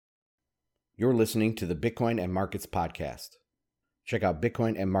You're listening to the Bitcoin and Markets podcast. Check out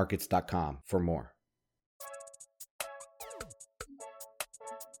bitcoinandmarkets.com for more.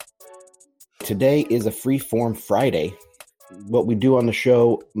 Today is a free-form Friday. What we do on the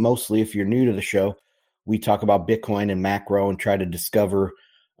show, mostly if you're new to the show, we talk about Bitcoin and macro and try to discover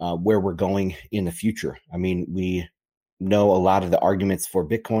where we're going in the future. I mean, we know a lot of the arguments for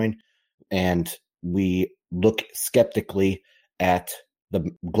Bitcoin, and we look skeptically at the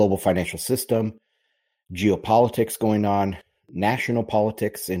global financial system, geopolitics going on, national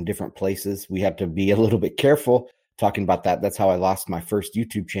politics in different places. We have to be a little bit careful talking about that. That's how I lost my first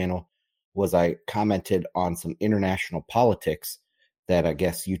YouTube channel, was I commented on some international politics that I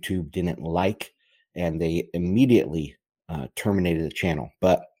guess YouTube didn't like, and they immediately terminated the channel.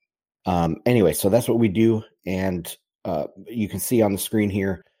 But anyway, so that's what we do. And you can see on the screen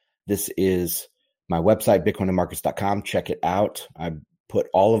here, this is my website, bitcoinandmarkets.com. Check it out. I put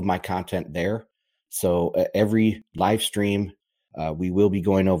all of my content there. So every live stream, we will be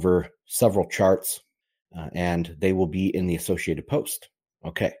going over several charts, and they will be in the associated post.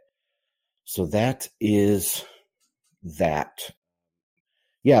 Okay. So that is that.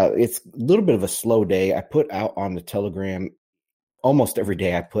 Yeah, it's a little bit of a slow day. I put out on the Telegram almost every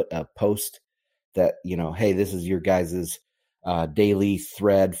day. I put a post that, hey, this is your guys's daily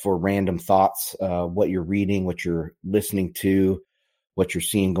thread for random thoughts, what you're reading, what you're listening to, what you're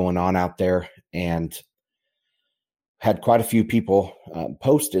seeing going on out there. And had quite a few people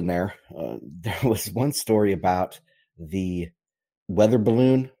post in there. There was one story about the weather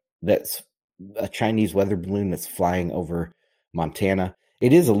balloon, that's a Chinese weather balloon that's flying over Montana.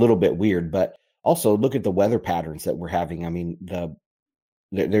 It is a little bit weird, but also look at the weather patterns that we're having. I mean,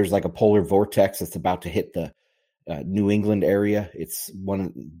 there's like a polar vortex that's about to hit the New England area. It's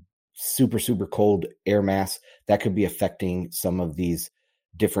one super, super cold air mass that could be affecting some of these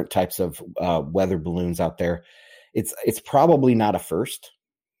different types of weather balloons out there. It's probably not a first.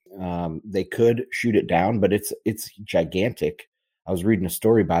 They could shoot it down, but it's gigantic. I was reading a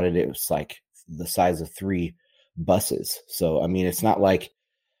story about it. It was like the size of 3 buses. So, I mean, it's not like,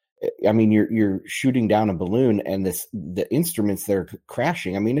 you're shooting down a balloon and the instruments that are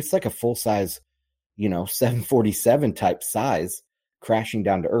crashing. I mean, it's like a full size, 747 type size crashing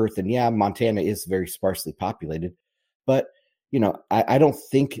down to earth. And yeah, Montana is very sparsely populated, but I don't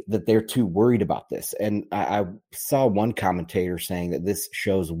think that they're too worried about this. And I saw one commentator saying that this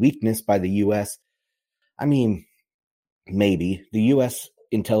shows weakness by the U.S. I mean, maybe. The U.S.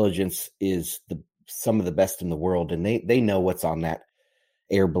 intelligence is some of the best in the world, and they know what's on that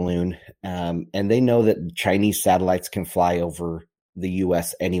air balloon. And they know that Chinese satellites can fly over the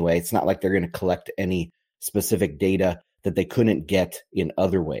U.S. anyway. It's not like they're going to collect any specific data that they couldn't get in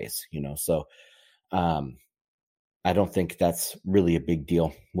other ways, So I don't think that's really a big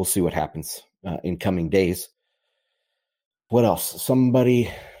deal. We'll see what happens in coming days. What else? Let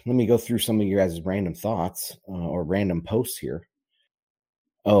me go through some of you guys' random thoughts or random posts here.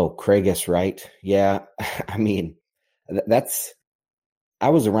 Oh, Craig is right. Yeah. I mean, I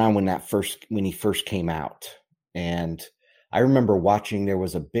was around when he first came out, and I remember watching, there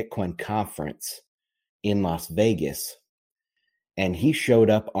was a Bitcoin conference in Las Vegas, and he showed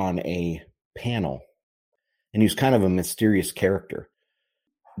up on a panel, and he was kind of a mysterious character.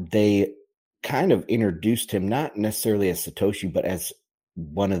 They kind of introduced him, not necessarily as Satoshi, but as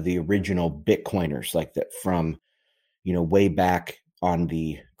one of the original Bitcoiners, like that from, way back on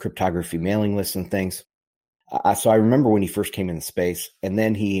the cryptography mailing list and things. So I remember when he first came into space, and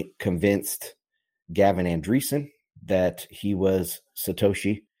then he convinced Gavin Andresen that he was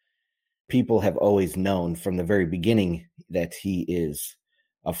Satoshi. People have always known from the very beginning that he is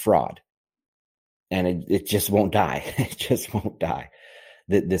a fraud. And it just won't die. It just won't die.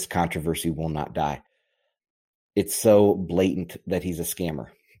 This controversy will not die. It's so blatant that he's a scammer.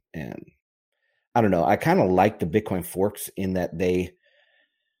 And I don't know. I kind of like the Bitcoin forks in that they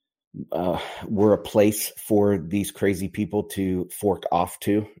were a place for these crazy people to fork off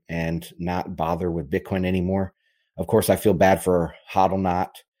to and not bother with Bitcoin anymore. Of course, I feel bad for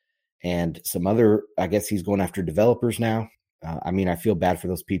HODLNOT and some other, I guess he's going after developers now. I feel bad for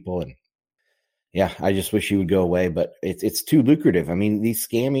those people, and yeah, I just wish he would go away, but it's too lucrative. I mean, these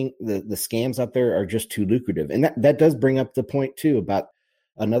the scams out there are just too lucrative. And that does bring up the point too about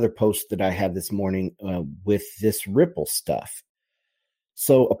another post that I had this morning with this Ripple stuff.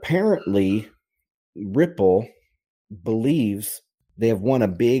 So apparently Ripple believes they have won a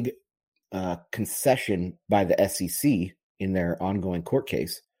big concession by the SEC in their ongoing court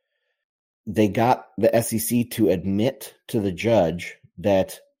case. They got the SEC to admit to the judge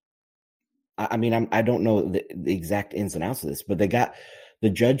that, I don't know the exact ins and outs of this, but they got the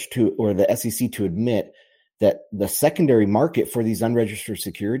judge or the SEC to admit that the secondary market for these unregistered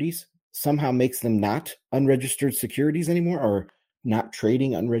securities somehow makes them not unregistered securities anymore, or not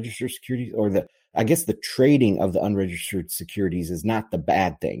trading unregistered securities, or I guess the trading of the unregistered securities is not the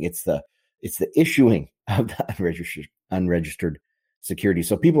bad thing. It's the issuing of the unregistered securities.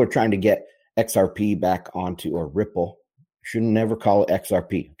 So people are trying to get XRP back onto, or Ripple. Should never call it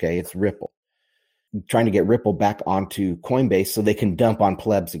XRP. Okay. It's Ripple. Trying to get Ripple back onto Coinbase so they can dump on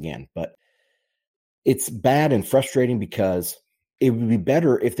plebs again. But it's bad and frustrating because it would be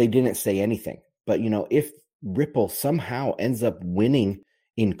better if they didn't say anything. But, if Ripple somehow ends up winning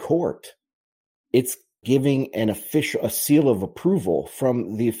in court, it's giving a seal of approval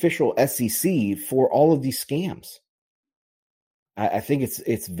from the official SEC for all of these scams. I think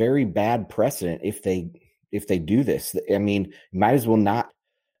it's very bad precedent if they do this. I mean, you might as well not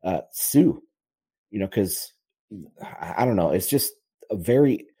sue, because I don't know. It's just a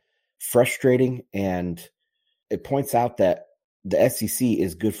very frustrating, and it points out that the SEC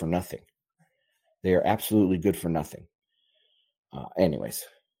is good for nothing. They are absolutely good for nothing. Anyways,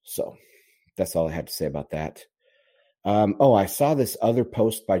 so that's all I had to say about that. I saw this other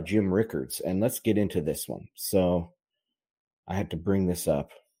post by Jim Rickards, and let's get into this one. So I had to bring this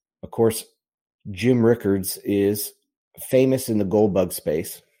up. Of course, Jim Rickards is famous in the gold bug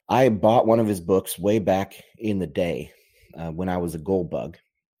space. I bought one of his books way back in the day when I was a gold bug,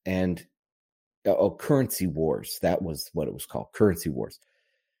 and Currency Wars. That was what it was called, Currency Wars.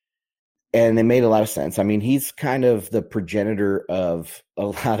 And it made a lot of sense. I mean, he's kind of the progenitor of a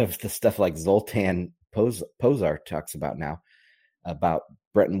lot of the stuff like Zoltan Pozar talks about now, about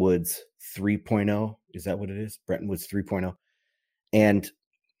Bretton Woods 3.0. Is that what it is? Bretton Woods 3.0. And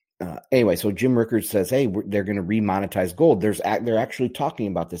anyway, so Jim Rickards says, hey, they're going to remonetize gold. They're actually talking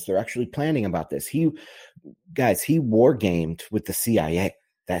about this. They're actually planning about this. He war gamed with the CIA.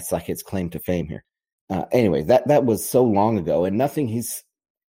 That's like his claim to fame here. Anyway, that was so long ago, and nothing he's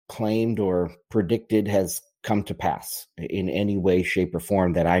claimed or predicted has come to pass in any way, shape, or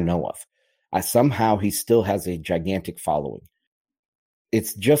form that I know of. Somehow he still has a gigantic following.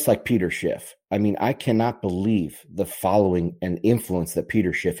 It's just like Peter Schiff. I mean, I cannot believe the following and influence that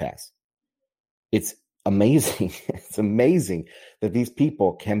Peter Schiff has. It's amazing. It's amazing that these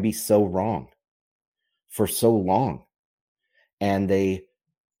people can be so wrong for so long, and they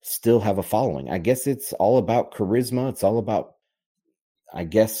still have a following. I guess it's all about charisma. It's all about, I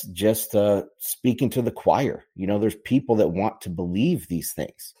guess, just speaking to the choir. There's people that want to believe these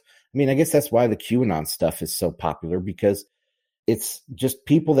things. I mean, I guess that's why the QAnon stuff is so popular, because it's just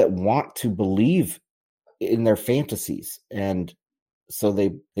people that want to believe in their fantasies. And so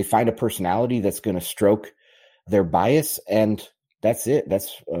they find a personality that's going to stroke their bias, and that's it.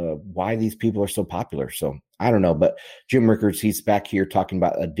 That's why these people are so popular. So I don't know, but Jim Rickards, he's back here talking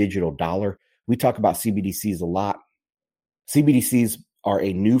about a digital dollar. We talk about CBDCs a lot. CBDCs are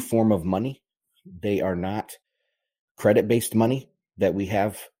a new form of money. They are not credit-based money that we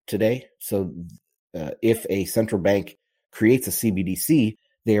have today. So if a central bank creates a CBDC,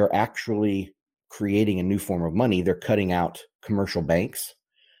 they are actually creating a new form of money. They're cutting out commercial banks.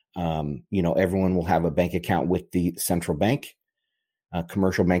 Everyone will have a bank account with the central bank.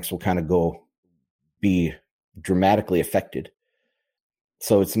 Commercial banks will kind of be dramatically affected.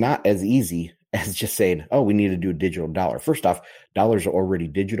 So it's not as easy as just saying, oh, we need to do a digital dollar. First off, dollars are already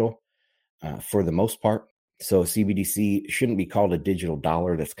digital for the most part. So a CBDC shouldn't be called a digital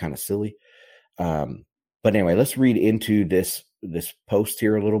dollar. That's kind of silly. But anyway, let's read into this post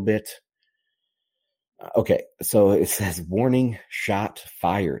here a little bit. Okay, so it says, warning shot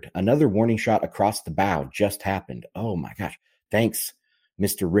fired. Another warning shot across the bow just happened. Oh my gosh. Thanks,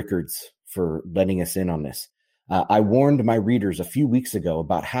 Mr. Rickards, for letting us in on this. I warned my readers a few weeks ago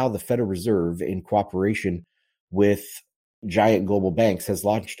about how the Federal Reserve, in cooperation with giant global banks, has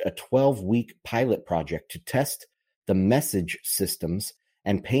launched a 12-week pilot project to test the message systems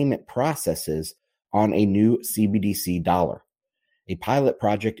and payment processes on a new CBDC dollar. A pilot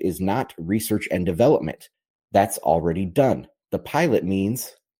project is not research and development. That's already done. The pilot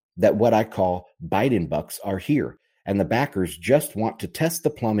means that what I call Biden bucks are here, and the backers just want to test the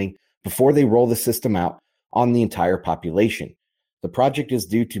plumbing before they roll the system out on the entire population. The project is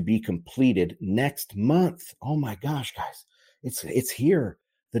due to be completed next month. Oh my gosh, guys. It's here.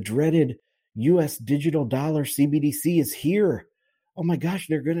 The dreaded US digital dollar CBDC is here. Oh my gosh,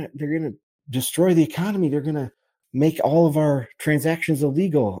 they're going to destroy the economy. They're going to make all of our transactions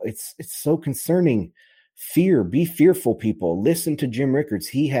illegal. It's so concerning. Be fearful, people. Listen to Jim Rickards.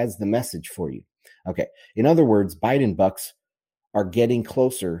 He has the message for you. Okay. In other words, Biden bucks are getting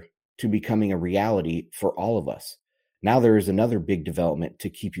closer to becoming a reality for all of us. Now there is another big development to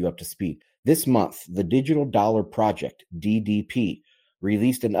keep you up to speed. This month, the Digital Dollar Project, DDP,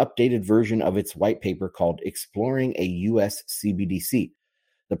 released an updated version of its white paper called Exploring a U.S. CBDC.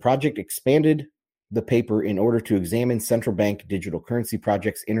 The project expanded the paper in order to examine central bank digital currency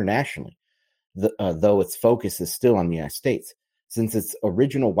projects internationally, though its focus is still on the United States. Since its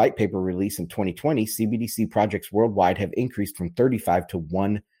original white paper release in 2020, CBDC projects worldwide have increased from 35 to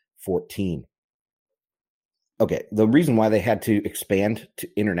 114. Okay, the reason why they had to expand to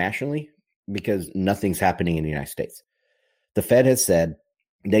internationally, because nothing's happening in the United States. The Fed has said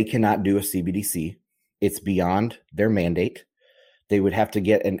they cannot do a CBDC. It's beyond their mandate. They would have to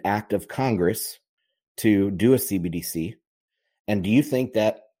get an act of Congress to do a CBDC. And do you think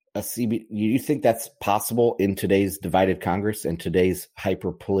that you think that's possible in today's divided Congress and today's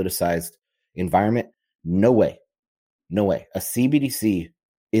hyper politicized environment? No way. No way. A CBDC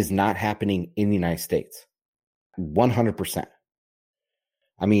is not happening in the United States. 100%.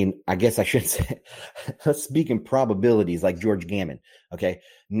 I mean, I guess I should say, let's speak in probabilities like George Gammon. Okay.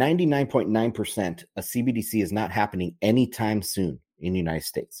 99.9% a CBDC is not happening anytime soon in the United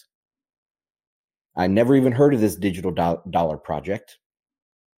States. I never even heard of this Digital Dollar Project.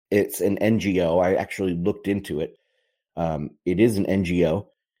 It's an NGO. I actually looked into it. It is an NGO.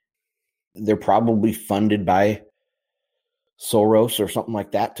 They're probably funded by Soros or something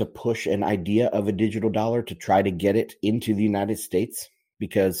like that to push an idea of a digital dollar to try to get it into the United States,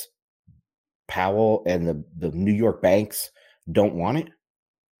 because Powell and the New York banks don't want it.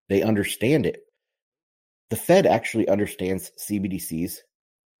 They understand it. The Fed actually understands CBDCs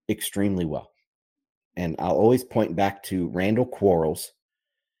extremely well. And I'll always point back to Randall Quarles.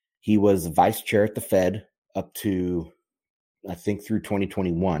 He was vice chair at the Fed up to, I think, through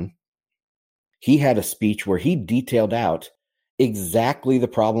 2021. He had a speech where he detailed out exactly the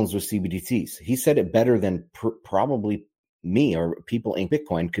problems with CBDCs. He said it better than probably me or people in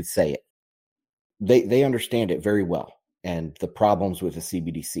Bitcoin could say it. They understand it very well, and the problems with the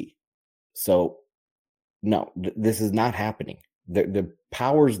CBDC. So, no, this is not happening. The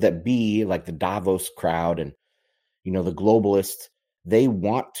powers that be, like the Davos crowd and, the globalists, they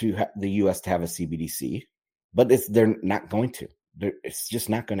want the U.S. to have a CBDC, but they're not going to. It's just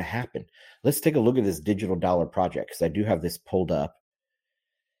not going to happen. Let's take a look at this Digital Dollar Project, because I do have this pulled up.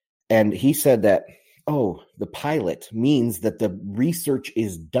 And he said that, the pilot means that the research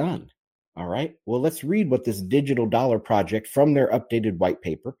is done. All right. Well, let's read what this Digital Dollar Project from their updated white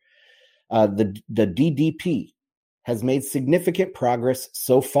paper. The DDP has made significant progress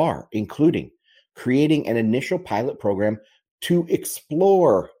so far, including creating an initial pilot program to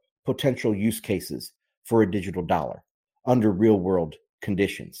explore potential use cases for a digital dollar under real-world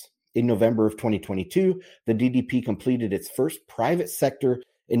conditions. In November of 2022, the DDP completed its first private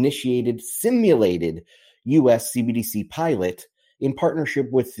sector-initiated simulated U.S. CBDC pilot in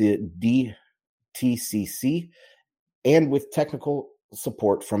partnership with the DTCC and with technical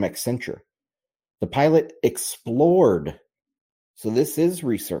support from Accenture. The pilot explored. So this is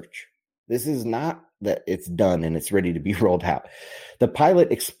research. This is not that it's done and it's ready to be rolled out. The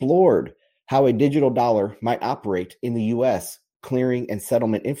pilot explored how a digital dollar might operate in the U.S. clearing and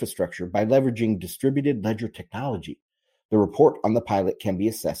settlement infrastructure by leveraging distributed ledger technology. The report on the pilot can be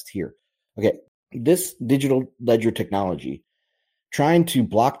assessed here. Okay, this digital ledger technology, trying to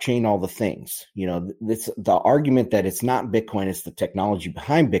blockchain all the things, the argument that it's not Bitcoin, it's the technology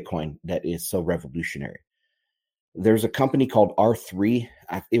behind Bitcoin that is so revolutionary. There's a company called R3.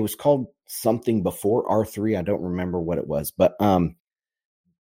 It was called something before R3. I don't remember what it was, but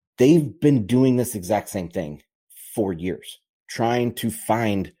they've been doing this exact same thing for years, trying to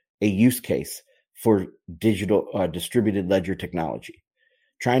find a use case for digital distributed ledger technology,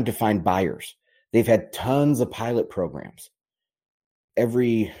 trying to find buyers. They've had tons of pilot programs.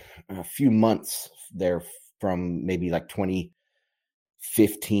 Every few months there, from maybe like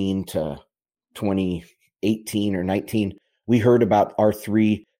 2015 to 2018 or 19, we heard about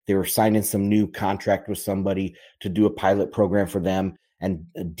R3. They were signing some new contract with somebody to do a pilot program for them, and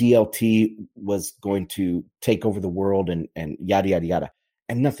DLT was going to take over the world and yada, yada, yada.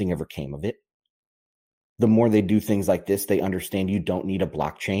 And nothing ever came of it. The more they do things like this, they understand you don't need a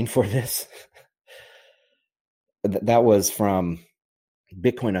blockchain for this. That was from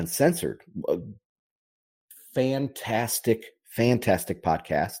Bitcoin Uncensored. Fantastic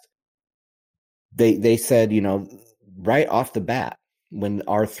podcast. They said, right off the bat, when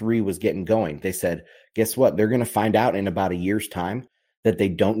R3 was getting going, they said, guess what? They're going to find out in about a year's time that they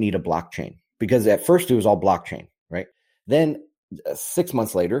don't need a blockchain, because at first it was all blockchain, right? Then 6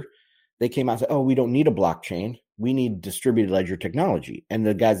 months later, they came out and said, we don't need a blockchain. We need distributed ledger technology. And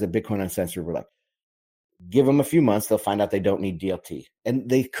the guys at Bitcoin Uncensored were like, Give them a few months, they'll find out they don't need DLT. And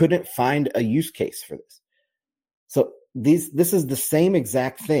they couldn't find a use case for this. So this is the same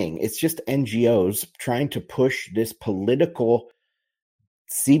exact thing. It's just NGOs trying to push this political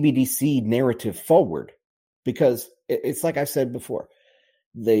CBDC narrative forward, because it's like I said before,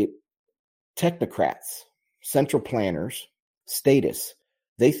 the technocrats, central planners, statists,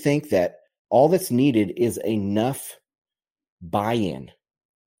 they think that all that's needed is enough buy-in.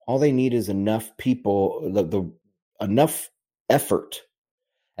 All they need is enough people, enough effort,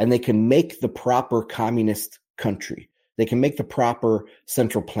 and they can make the proper communist country. They can make the proper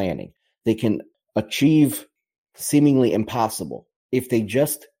central planning. They can achieve seemingly impossible if they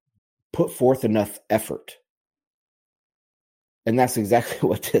just put forth enough effort. And that's exactly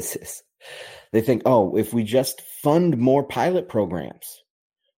what this is. They think, oh, if we just fund more pilot programs,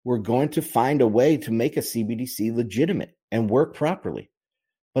 we're going to find a way to make a CBDC legitimate and work properly.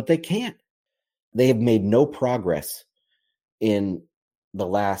 But they can't. They have made no progress in the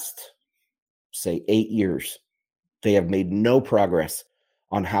last, say, 8 years. They have made no progress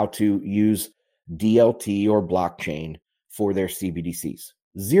on how to use DLT or blockchain for their CBDCs.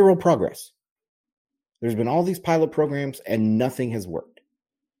 Zero progress. There's been all these pilot programs and nothing has worked.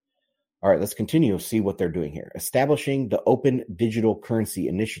 All right, let's continue to see what they're doing here. Establishing the Open Digital Currency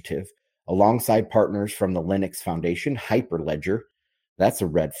Initiative alongside partners from the Linux Foundation, Hyperledger. That's a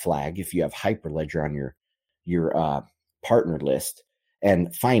red flag if you have Hyperledger on your partner list.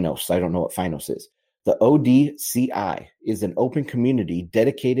 And Finos, I don't know what Finos is. The ODCI is an open community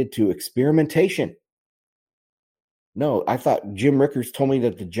dedicated to experimentation. No, I thought Jim Rickers told me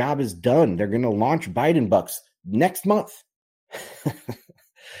that the job is done. They're going to launch Biden bucks next month.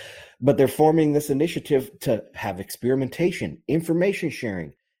 But they're forming this initiative to have experimentation, information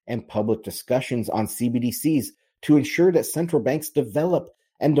sharing, and public discussions on CBDCs to ensure that central banks develop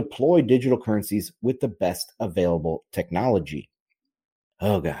and deploy digital currencies with the best available technology.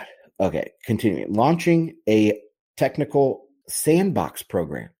 Oh, God. Okay, continuing. Launching a technical sandbox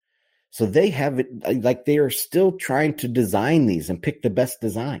program. So they have it, like they are still trying to design these and pick the best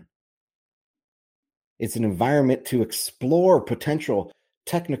design. It's an environment to explore potential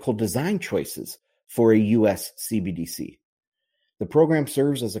technical design choices for a U.S. CBDC. The program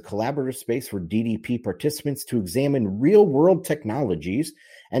serves as a collaborative space for DDP participants to examine real-world technologies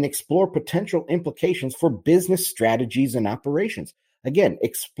and explore potential implications for business strategies and operations. Again,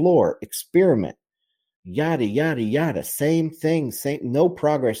 explore, experiment, yada, yada, yada. Same thing, no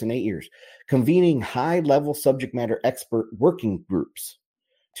progress in 8 years. Convening high-level subject matter expert working groups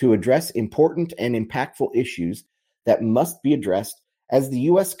to address important and impactful issues that must be addressed as the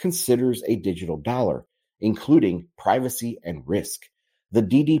U.S. considers a digital dollar, including privacy and risk. The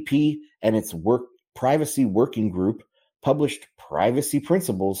DDP and its privacy working group published privacy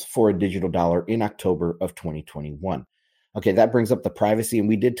principles for a digital dollar in October of 2021. Okay, that brings up the privacy, and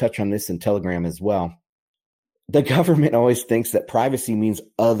we did touch on this in Telegram as well. The government always thinks that privacy means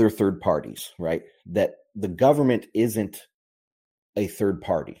other third parties, right? That the government isn't a third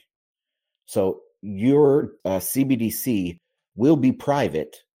party. So your CBDC will be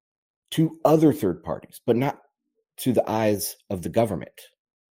private to other third parties, but not to the eyes of the government.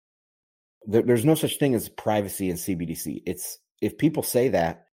 There's no such thing as privacy in CBDC. If people say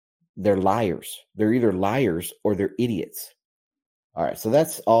that, they're liars. They're either liars or they're idiots. All right, so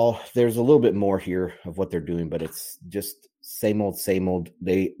that's all. There's a little bit more here of what they're doing, but it's just same old, same old.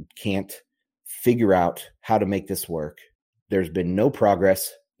 They can't figure out how to make this work. There's been no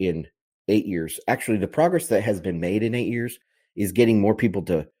progress in 8 years. Actually, the progress that has been made in 8 years is getting more people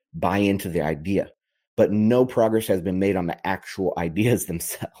to buy into the idea, but no progress has been made on the actual ideas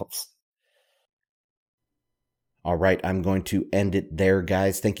themselves. All right, I'm going to end it there,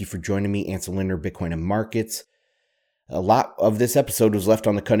 guys. Thank you for joining me, Ansel Lindner, Bitcoin and Markets. A lot of this episode was left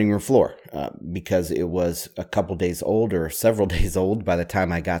on the cutting room floor because it was a couple days old or several days old by the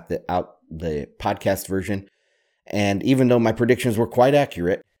time I got the podcast version. And even though my predictions were quite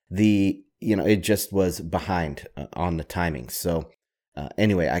accurate, it just was behind on the timing. So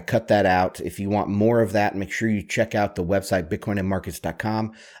anyway, I cut that out. If you want more of that, make sure you check out the website,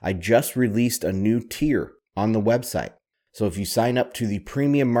 bitcoinandmarkets.com. I just released a new tier on the website. So if you sign up to the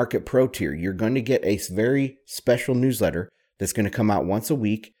Premium Market Pro tier, you're going to get a very special newsletter that's going to come out once a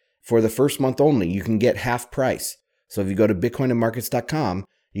week. For the first month only, you can get half price. So if you go to bitcoinandmarkets.com,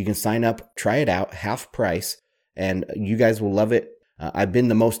 you can sign up, try it out, half price, and you guys will love it. I've been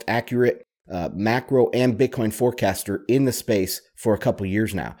the most accurate macro and Bitcoin forecaster in the space for a couple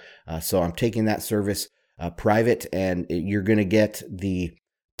years now. So I'm taking that service private, and you're going to get the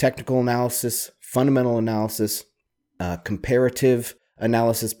technical analysis, fundamental analysis, comparative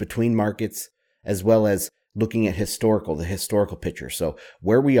analysis between markets, as well as looking at the historical picture. So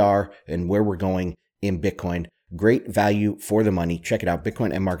where we are and where we're going in Bitcoin, great value for the money. Check it out,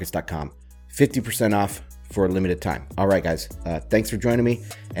 bitcoinandmarkets.com. 50% off for a limited time. All right, guys, thanks for joining me,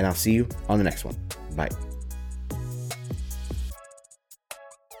 and I'll see you on the next one. Bye.